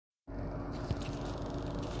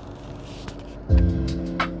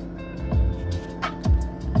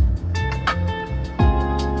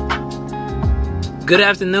Good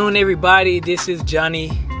afternoon, everybody. This is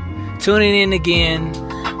Johnny tuning in again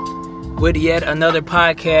with yet another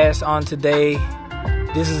podcast on today.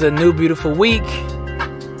 This is a new beautiful week,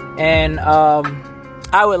 and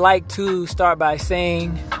I would like to start by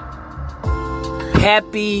saying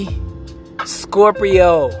Happy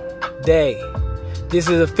Scorpio Day. This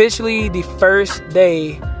is officially the first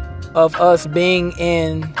day of us being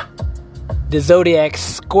in the zodiac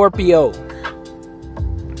Scorpio.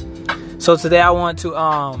 So today I want to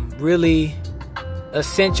really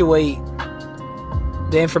accentuate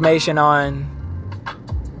the information on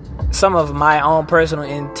some of my own personal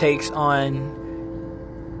intakes on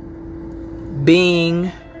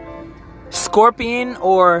being Scorpion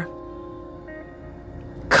or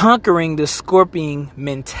conquering the Scorpion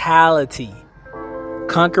mentality.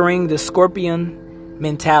 Conquering the Scorpion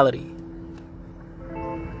mentality.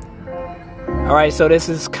 Alright, so this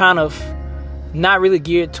is kind of not really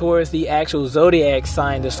geared towards the actual zodiac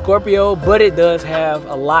sign, the Scorpio, but it does have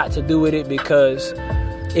a lot to do with it, because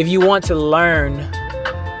if you want to learn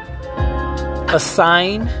a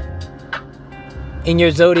sign in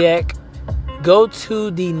your zodiac, go to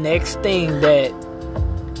the next thing that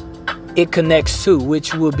it connects to,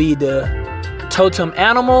 which will be the totem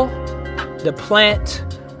animal, the plant,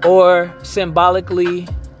 or symbolically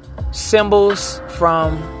symbols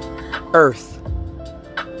from Earth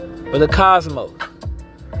or the cosmos.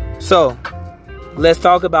 So, let's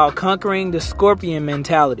talk about conquering the Scorpion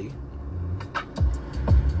mentality.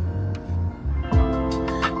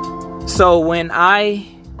 So, when I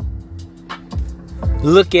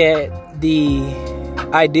look at the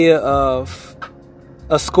idea of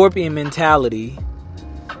a Scorpion mentality,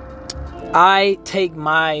 I take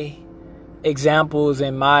my examples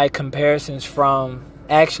and my comparisons from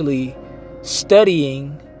actually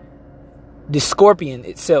studying the Scorpion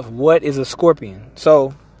itself. What is a Scorpion?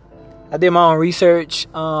 So I did my own research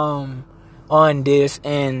on this,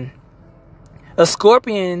 and a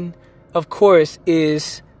Scorpion, of course,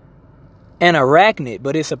 is an arachnid,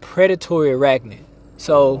 but it's a predatory arachnid.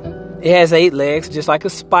 So it has 8 legs, just like a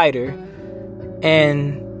spider,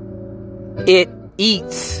 and it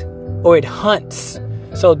eats or it hunts.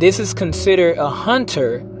 So this is considered a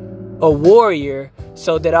hunter, a warrior.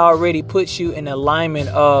 So that already puts you in alignment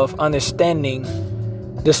of understanding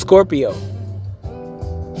the Scorpio.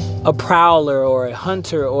 A prowler or a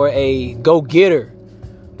hunter or a go-getter.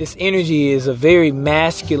 This energy is a very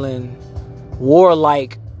masculine,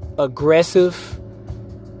 warlike, aggressive,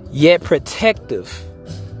 yet protective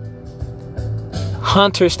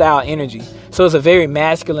hunter-style energy. So it's a very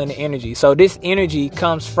masculine energy. So this energy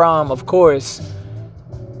comes from, of course,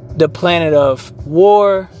 the planet of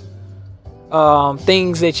war,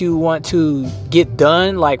 things that you want to get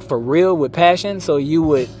done, like for real, with passion. So you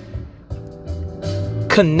would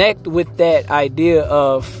connect with that idea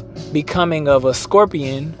of becoming of a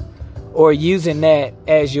Scorpion, or using that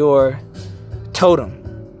as your totem.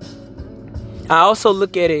 I also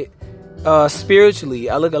look at it spiritually.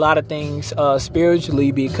 I look at a lot of things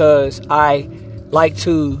spiritually, because I like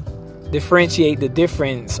to differentiate the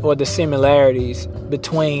difference or the similarities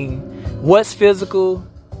between what's physical,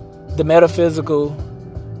 the metaphysical,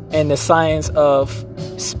 and the science of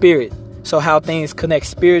spirit. So how things connect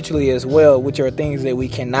spiritually as well, which are things that we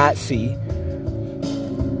cannot see.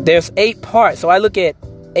 There's 8 parts. So I look at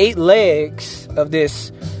 8 legs of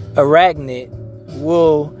this arachnid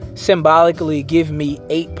will symbolically give me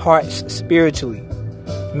 8 parts spiritually.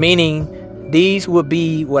 Meaning these would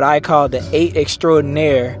be what I call the 8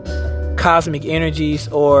 extraordinaire cosmic energies,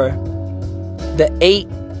 or the 8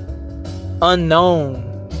 unknown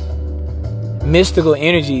mystical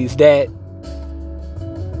energies that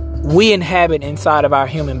we inhabit inside of our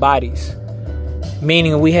human bodies.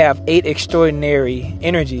 Meaning we have 8 extraordinary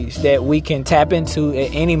energies that we can tap into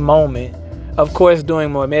at any moment. Of course,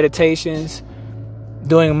 doing more meditations,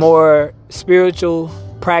 doing more spiritual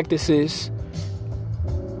practices,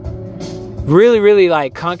 really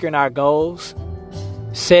like conquering our goals,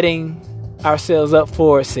 setting ourselves up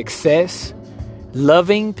for success,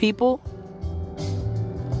 loving people,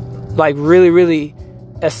 like really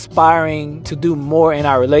aspiring to do more in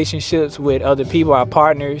our relationships with other people, our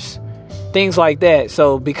partners, things like that.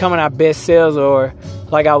 So becoming our best selves, or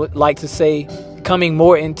like I would like to say, coming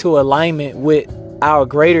more into alignment with our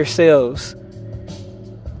greater selves.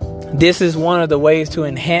 This is one of the ways to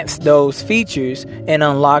enhance those features and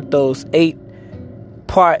unlock those 8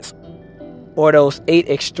 parts, or those 8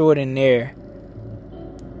 extraordinary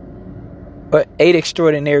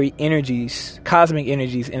energies, cosmic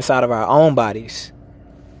energies inside of our own bodies.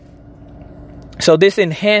 So this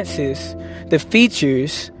enhances the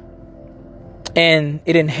features, and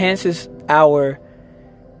it enhances our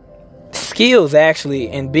skills actually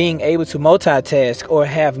in being able to multitask or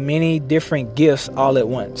have many different gifts all at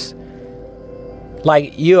once.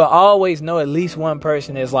 Like, you'll always know at least one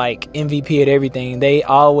person is like MVP at everything. They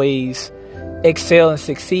always excel and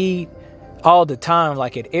succeed all the time,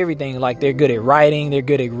 like at everything. Like, they're good at writing, they're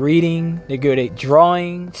good at reading, they're good at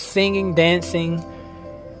drawing, singing, dancing,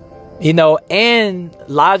 and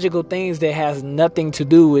logical things that has nothing to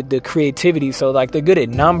do with the creativity. So like, they're good at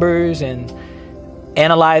numbers and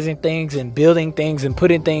analyzing things and building things and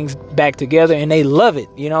putting things back together, and they love it.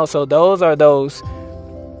 So those are those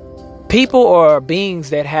people or beings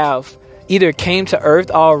that have either came to earth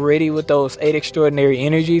already with those 8 extraordinary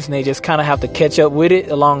energies, and they just kind of have to catch up with it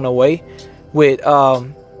along the way with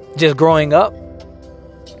just growing up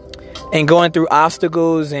and going through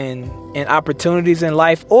obstacles and opportunities in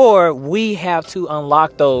life. Or we have to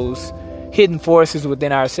unlock those hidden forces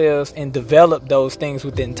within ourselves and develop those things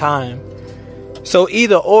within time. So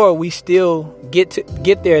either or, we still get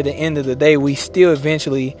there at the end of the day. We still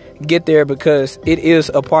eventually get there, because it is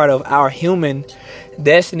a part of our human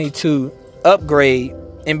destiny to upgrade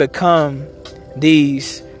and become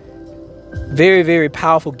these very, very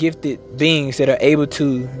powerful, gifted beings that are able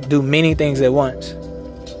to do many things at once.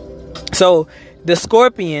 So the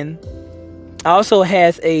scorpion also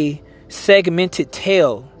has a segmented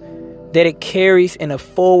tail that it carries in a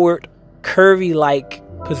forward, curvy-like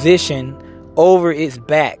position over its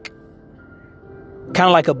back, kind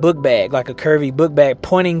of like a book bag, like a curvy book bag,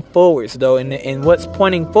 pointing forwards though. And what's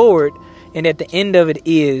pointing forward, and at the end of it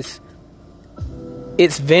is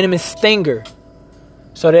its venomous stinger.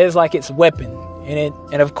 So there's like its weapon,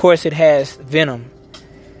 and of course it has venom.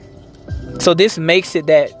 So this makes it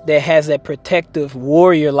that has that protective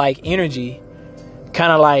warrior-like energy,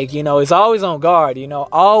 kind of like, it's always on guard,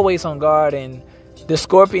 always on guard. And the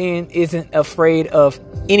scorpion isn't afraid of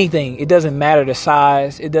anything. It doesn't matter the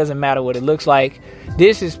size. It doesn't matter what it looks like.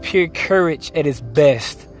 This is pure courage at its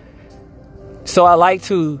best. So I like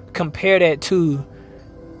to compare that to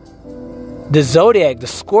the zodiac, the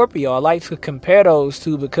Scorpio. I like to compare those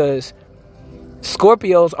two, because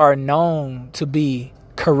Scorpios are known to be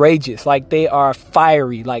courageous. Like, they are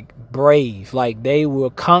fiery, like brave. Like, they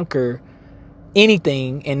will conquer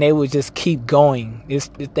anything, and they would just keep going. It's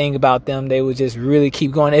the thing about them. They would just really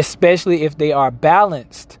keep going, especially if they are a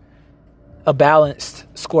balanced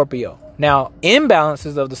Scorpio. Now,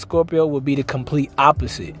 imbalances of the Scorpio would be the complete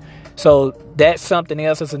opposite. So that's something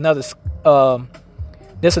else. That's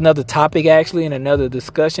another topic actually, and another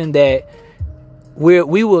discussion that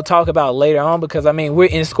we will talk about later on, because we're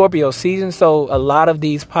in Scorpio season. So a lot of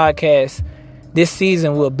these podcasts this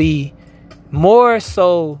season will be more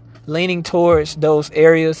so leaning towards those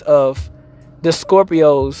areas of the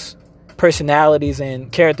Scorpio's personalities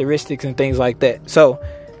and characteristics and things like that. So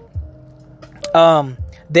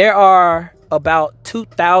there are about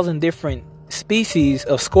 2,000 different species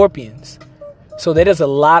of scorpions. So that is a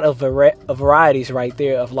lot of varieties right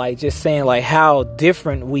there, of like just saying like how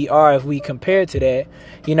different we are if we compare to that.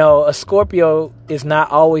 A Scorpio is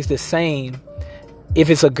not always the same. If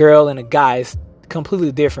it's a girl and a guy, it's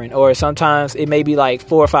completely different. Or sometimes it may be like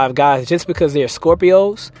 4 or 5 guys. Just because they're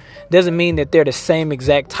Scorpios doesn't mean that they're the same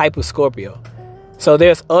exact type of Scorpio. So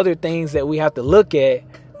there's other things that we have to look at,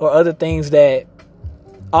 or other things that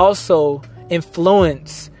also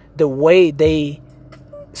influence the way they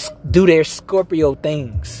do their Scorpio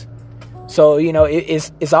things. So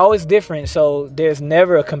it's always different. So there's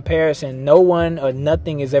never a comparison. No one or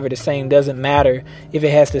nothing is ever the same. Doesn't matter if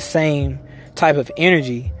it has the same type of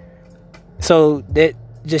energy. So that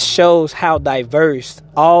just shows how diverse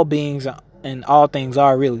all beings and all things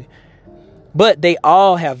are, really. But they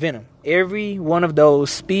all have venom. Every one of those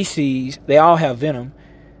species, they all have venom.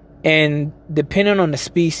 And depending on the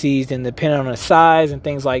species and depending on the size and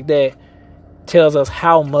things like that, tells us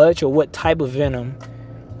how much or what type of venom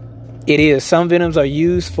it is. Some venoms are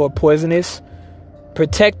used for poisonous,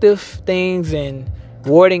 protective things and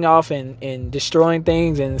warding off and destroying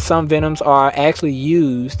things. And some venoms are actually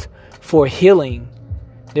used for healing.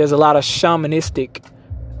 There's a lot of shamanistic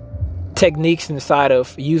techniques inside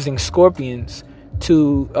of using scorpions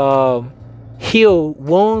to heal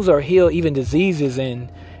wounds or heal even diseases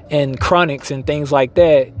and chronics and things like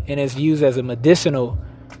that. And it's used as a medicinal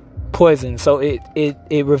poison. So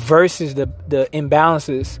it reverses the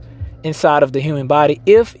imbalances inside of the human body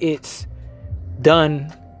if it's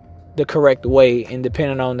done the correct way, and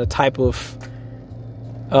depending on the type of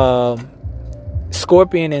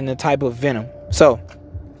scorpion and the type of venom. So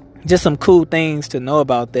just some cool things to know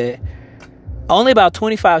about that. Only about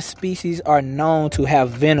 25 species are known to have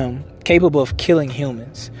venom capable of killing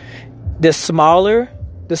humans. The smaller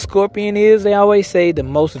the scorpion is, they always say, the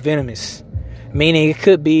most venomous. meaning it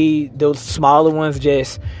could be those smaller ones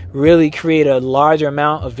just really create a larger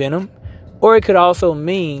amount of venom, or it could also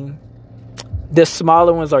mean the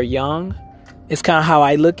smaller ones are young. It's kind of how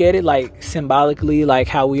I look at it, like symbolically, like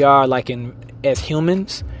how we are, like as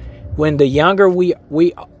humans. When the younger we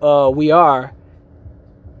are,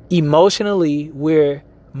 emotionally, we're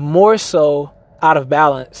more so out of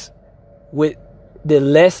balance with the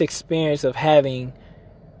less experience of having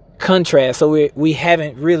contrast. So we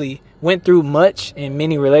haven't really went through much in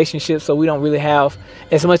many relationships, so we don't really have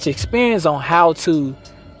as much experience on how to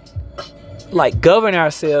like govern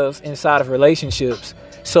ourselves inside of relationships.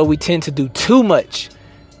 So we tend to do too much.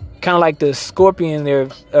 Kind of like the Scorpion, they're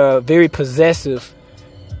very possessive,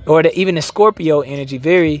 or even the Scorpio energy,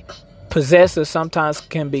 very possessive, sometimes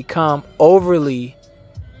can become overly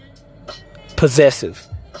possessive.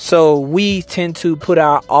 So we tend to put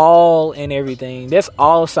our all in everything. That's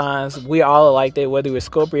all signs. We all are like that, whether we're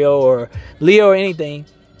Scorpio or Leo or anything.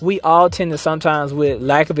 We all tend to sometimes, with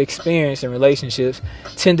lack of experience in relationships,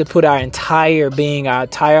 tend to put our entire being, our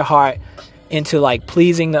entire heart into like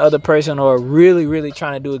pleasing the other person, or really, really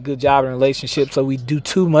trying to do a good job in relationships. So we do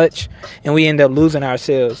too much and we end up losing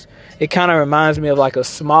ourselves. It kind of reminds me of like a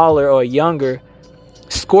smaller or younger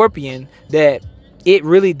Scorpion that it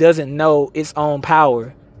really doesn't know its own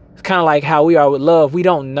power. It's kind of like how we are with love. We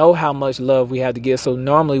don't know how much love we have to give. So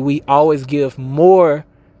normally we always give more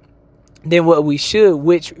than what we should,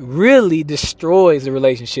 which really destroys the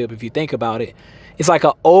relationship. If you think about it, it's like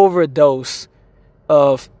an overdose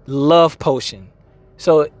of love potion.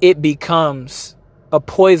 So it becomes a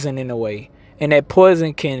poison in a way. And that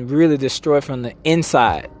poison can really destroy from the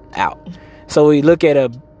inside out. So we look at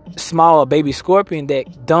a small baby Scorpion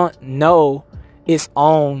that don't know its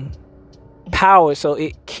own power, so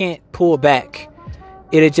it can't pull back.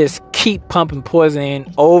 It'll just keep pumping poison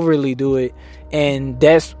in, overly do it. And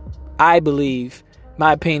that's, I believe,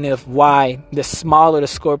 my opinion of why the smaller the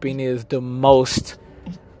Scorpion is, the most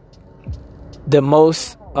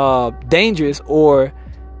dangerous, or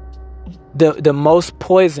the most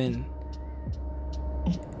poison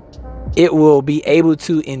it will be able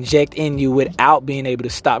to inject in you without being able to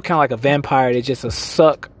stop. Kind of like a vampire that just will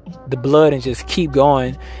suck the blood and just keep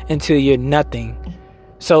going until you're nothing.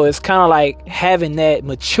 So it's kind of like having that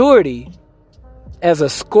maturity as a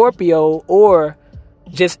Scorpio, or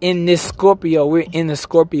just in this Scorpio, we're in the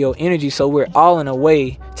Scorpio energy, so we're all in a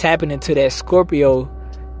way tapping into that Scorpio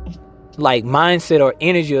like mindset or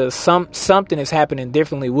energy, or something is happening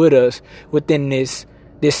differently with us within this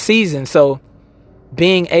season. So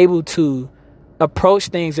being able to approach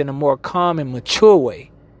things in a more calm and mature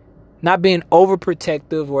way, not being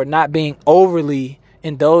overprotective or not being overly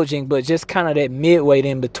indulging, but just kind of that midway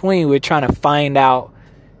in between. We're trying to find out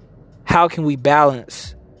how can we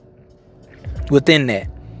balance within that.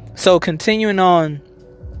 So continuing on,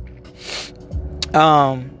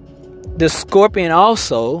 the Scorpion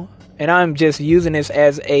also, and I'm just using this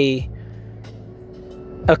as a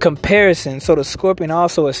comparison. So the Scorpion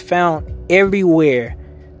also is found everywhere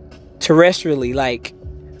terrestrially, like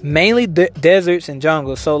mainly deserts and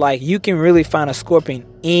jungles. So like you can really find a Scorpion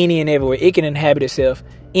any and everywhere. It can inhabit itself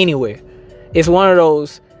anywhere. It's one of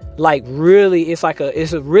those like really,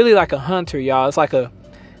 it's really like a hunter, y'all. It's like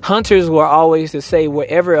hunters were always to say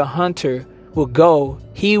wherever a hunter would go,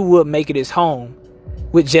 he would make it his home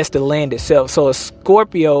with just the land itself. So a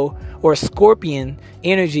Scorpio or Scorpion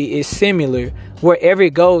energy is similar. Wherever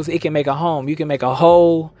it goes, it can make a home. You can make a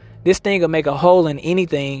hole. This thing will make a hole in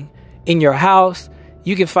anything in your house.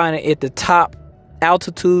 You can find it at the top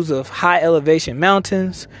altitudes of high elevation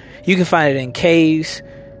mountains. You can find it in caves,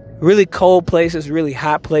 really cold places, really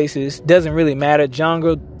hot places. Doesn't really matter.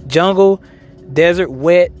 Jungle, desert,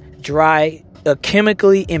 wet, dry, a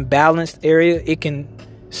chemically imbalanced area it can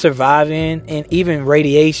survive in, and even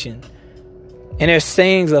radiation. And there's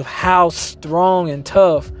sayings of how strong and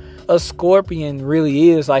tough a Scorpion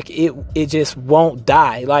really is. Like it just won't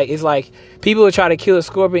die. Like it's like people will try to kill a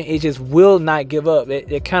Scorpion, it just will not give up.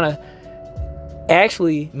 It kind of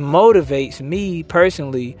actually motivates me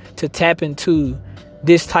personally to tap into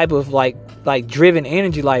this type of like driven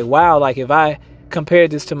energy. Like wow, like if I compare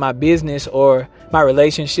this to my business or my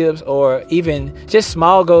relationships, or even just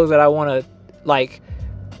small goals that I want to like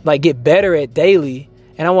get better at daily,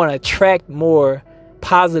 and I want to attract more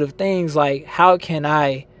positive things, like how can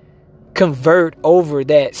I convert over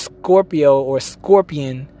that Scorpio or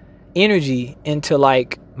Scorpion energy into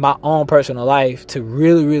like my own personal life to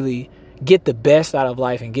really, really get the best out of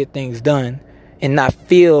life and get things done and not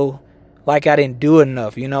feel like I didn't do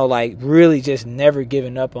enough, like really just never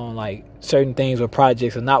giving up on like certain things or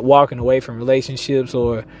projects, or not walking away from relationships,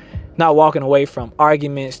 or not walking away from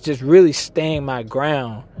arguments, just really staying my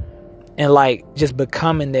ground and like just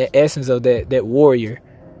becoming the essence of that warrior.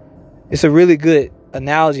 It's a really good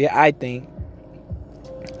analogy, I think.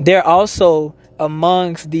 They're also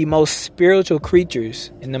amongst the most spiritual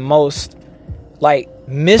creatures and the most like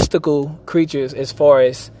mystical creatures as far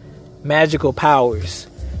as magical powers.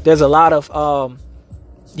 There's a lot of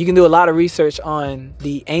you can do a lot of research on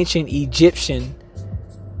the ancient Egyptians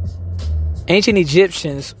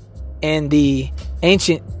and the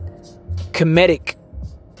ancient Kemetic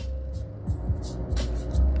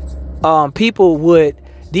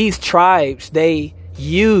these tribes, they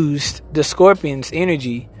used the scorpion's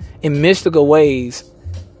energy in mystical ways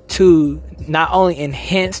to not only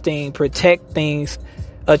enhance things, protect things,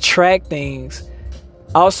 attract things,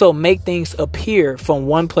 also make things appear from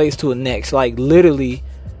one place to the next, like literally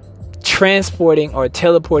transporting or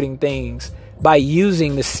teleporting things by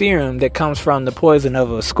using the serum that comes from the poison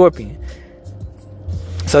of a scorpion.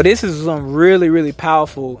 So this is some really, really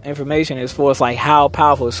powerful information as far as like how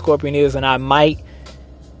powerful a scorpion is. And I might,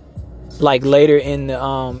 like later in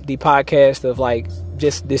the podcast of like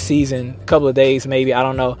just this season, a couple of days maybe, I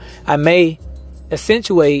don't know, I may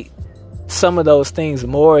accentuate some of those things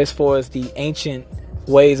more as far as the ancient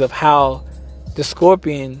ways of how the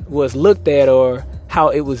scorpion was looked at or how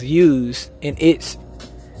it was used in its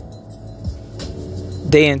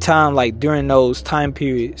day and time, like during those time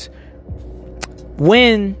periods.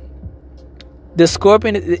 When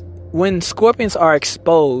scorpions are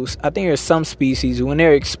exposed, I think there's some species, when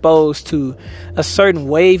they're exposed to a certain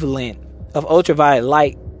wavelength of ultraviolet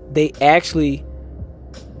light, they actually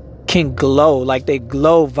can glow. Like they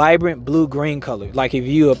glow vibrant blue-green color. Like if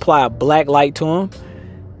you apply a black light to them,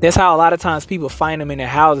 that's how a lot of times people find them in their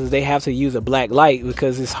houses. They have to use a black light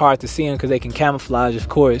because it's hard to see them because they can camouflage, of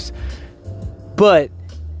course. But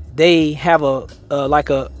they have a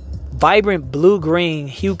vibrant blue-green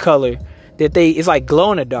hue color that it's like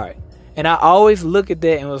glow in the dark. And I always look at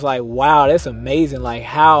that and was like, wow, that's amazing. Like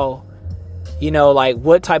how, like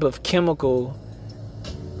what type of chemical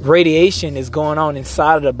radiation is going on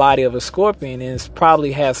inside of the body of a scorpion. And it's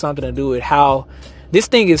probably has something to do with how this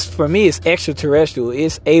thing is, for me, it's extraterrestrial.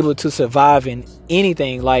 It's able to survive in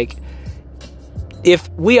anything. Like if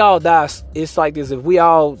we all die, it's like this. If we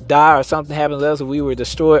all die or something happens to us, if we were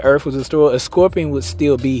destroyed, Earth was destroyed, a scorpion would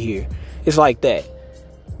still be here. It's like that.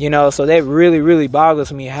 So that really, really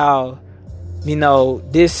boggles me how,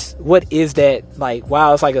 what is that? Like,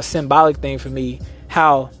 wow, it's like a symbolic thing for me.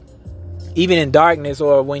 How even in darkness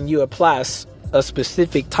or when you apply a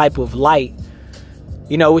specific type of light,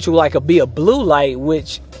 which would be a blue light,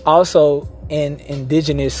 which also in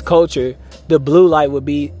indigenous culture, the blue light would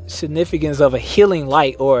be significance of a healing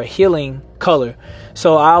light or a healing color.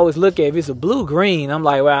 So I always look at if it's a blue-green, I'm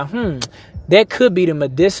like, wow, that could be the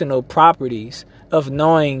medicinal properties of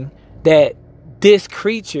knowing that this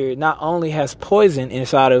creature not only has poison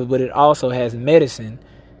inside of it, but it also has medicine,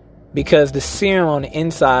 because the serum on the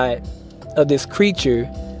inside of this creature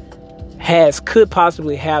could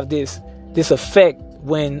possibly have this effect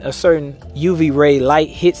when a certain UV ray light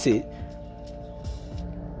hits it,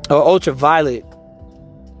 or ultraviolet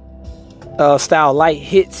style light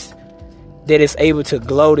hits, that it's able to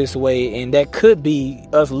glow this way. And that could be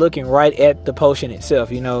us looking right at the potion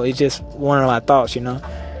itself. It's just one of my thoughts.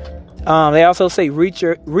 They also say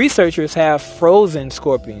researchers have frozen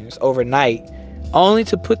scorpions overnight only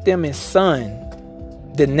to put them in sun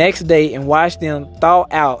the next day and watch them thaw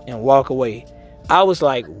out and walk away. I was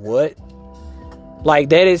like, what? Like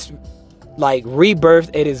that is like rebirth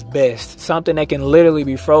at its best. Something that can literally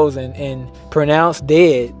be frozen and pronounced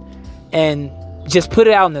dead, and just put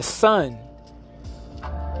it out in the sun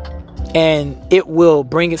and it will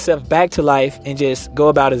bring itself back to life and just go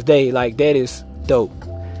about its day. Like that is dope.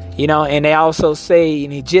 And they also say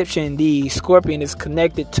in Egyptian, the scorpion is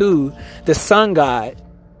connected to the sun god,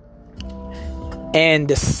 and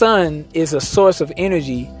the sun is a source of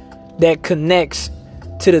energy that connects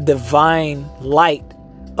to the divine light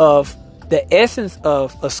of the essence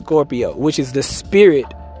of a Scorpio, which is the spirit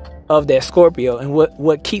of that Scorpio. And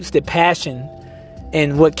what keeps the passion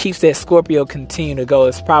and what keeps that Scorpio continue to go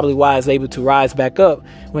is probably why it's able to rise back up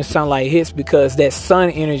when sunlight hits, because that sun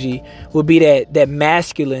energy will be that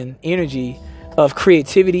masculine energy of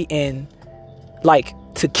creativity and like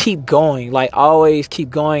to keep going, like always keep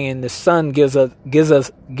going. And the sun gives us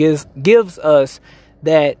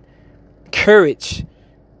that courage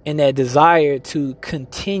and that desire to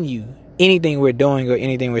continue anything we're doing or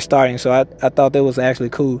anything we're starting. So I thought that was actually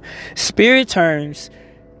cool. Spirit terms,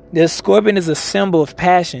 the scorpion is a symbol of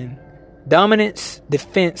passion, dominance,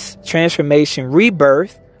 defense, transformation,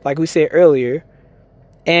 rebirth, like we said earlier,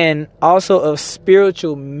 and also of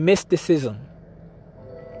spiritual mysticism.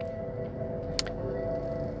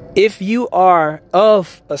 If you are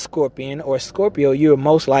of a Scorpion or Scorpio, you're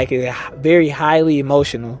most likely a very highly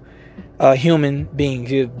emotional human being.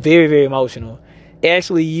 You're very, very emotional.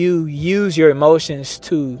 Actually, you use your emotions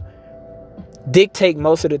to dictate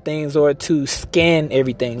most of the things or to scan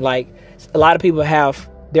everything. Like, a lot of people have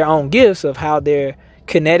their own gifts of how they're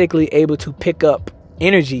kinetically able to pick up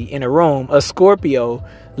energy in a room. A Scorpio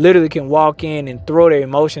literally can walk in and throw their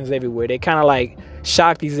emotions everywhere. They kind of like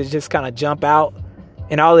Shaktis that just kind of jump out,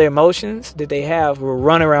 and all their emotions that they have will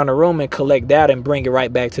run around the room and collect that and bring it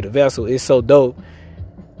right back to the vessel. It's so dope.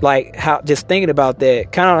 Like, how, just thinking about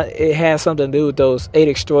that, kind of, it has something to do with those 8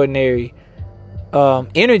 extraordinary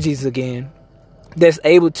energies again, that's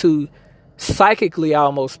able to psychically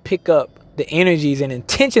almost pick up the energies and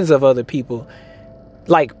intentions of other people,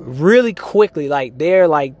 like, really quickly. Like, they're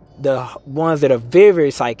like the ones that are very,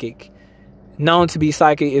 very psychic. Known to be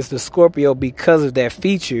psychic is the Scorpio because of that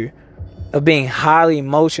feature of being highly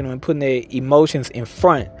emotional and putting their emotions in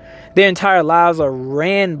front. Their entire lives are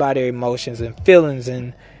ran by their emotions and feelings,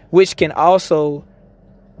 and which can also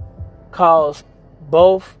cause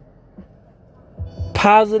both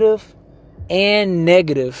positive and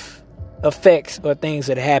negative effects or things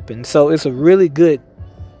that happen. So it's a really good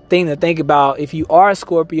thing to think about. If you are a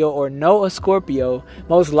Scorpio or know a Scorpio,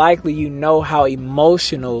 most likely you know how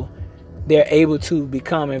emotional they're able to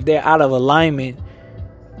become. If they're out of alignment,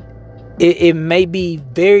 it may be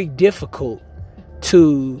very difficult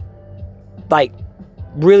to, like,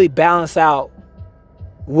 really balance out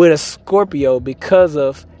with a Scorpio because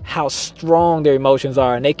of how strong their emotions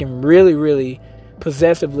are, and they can really, really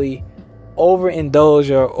possessively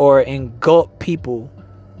overindulge or engulf people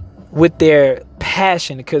with their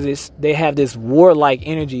passion, because they have this warlike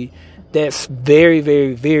energy that's very,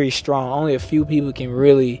 very, very strong. Only a few people can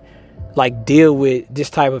really, like, deal with this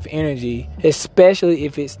type of energy, especially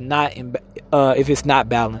if it's not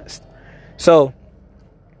balanced. So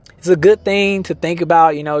it's a good thing to think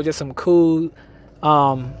about, just some cool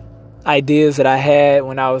ideas that I had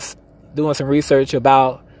when I was doing some research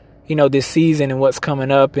about, this season and what's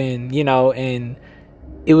coming up. And, and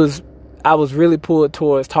I was really pulled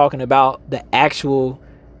towards talking about the actual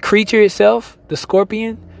creature itself, the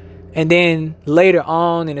Scorpion. And then later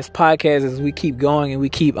on in this podcast, as we keep going and we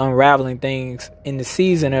keep unraveling things in the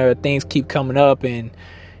season, or things keep coming up and,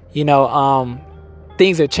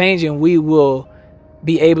 things are changing, we will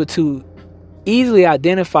be able to easily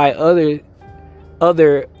identify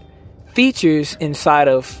other features inside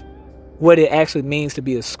of what it actually means to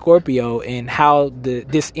be a Scorpio, and how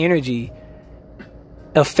this energy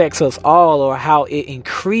affects us all, or how it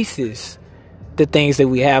increases the things that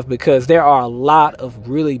we have, because there are a lot of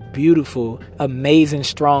really beautiful, amazing,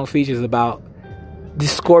 strong features about the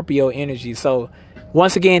Scorpio energy. So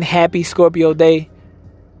once again, happy Scorpio Day.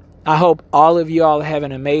 I hope all of you all have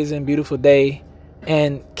an amazing, beautiful day,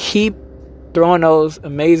 and keep throwing those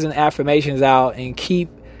amazing affirmations out, and keep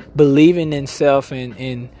believing in self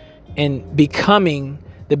and becoming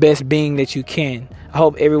the best being that you can. I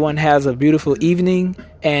hope everyone has a beautiful evening,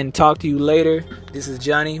 and talk to you later. This is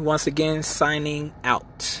Johnny once again signing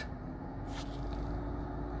out.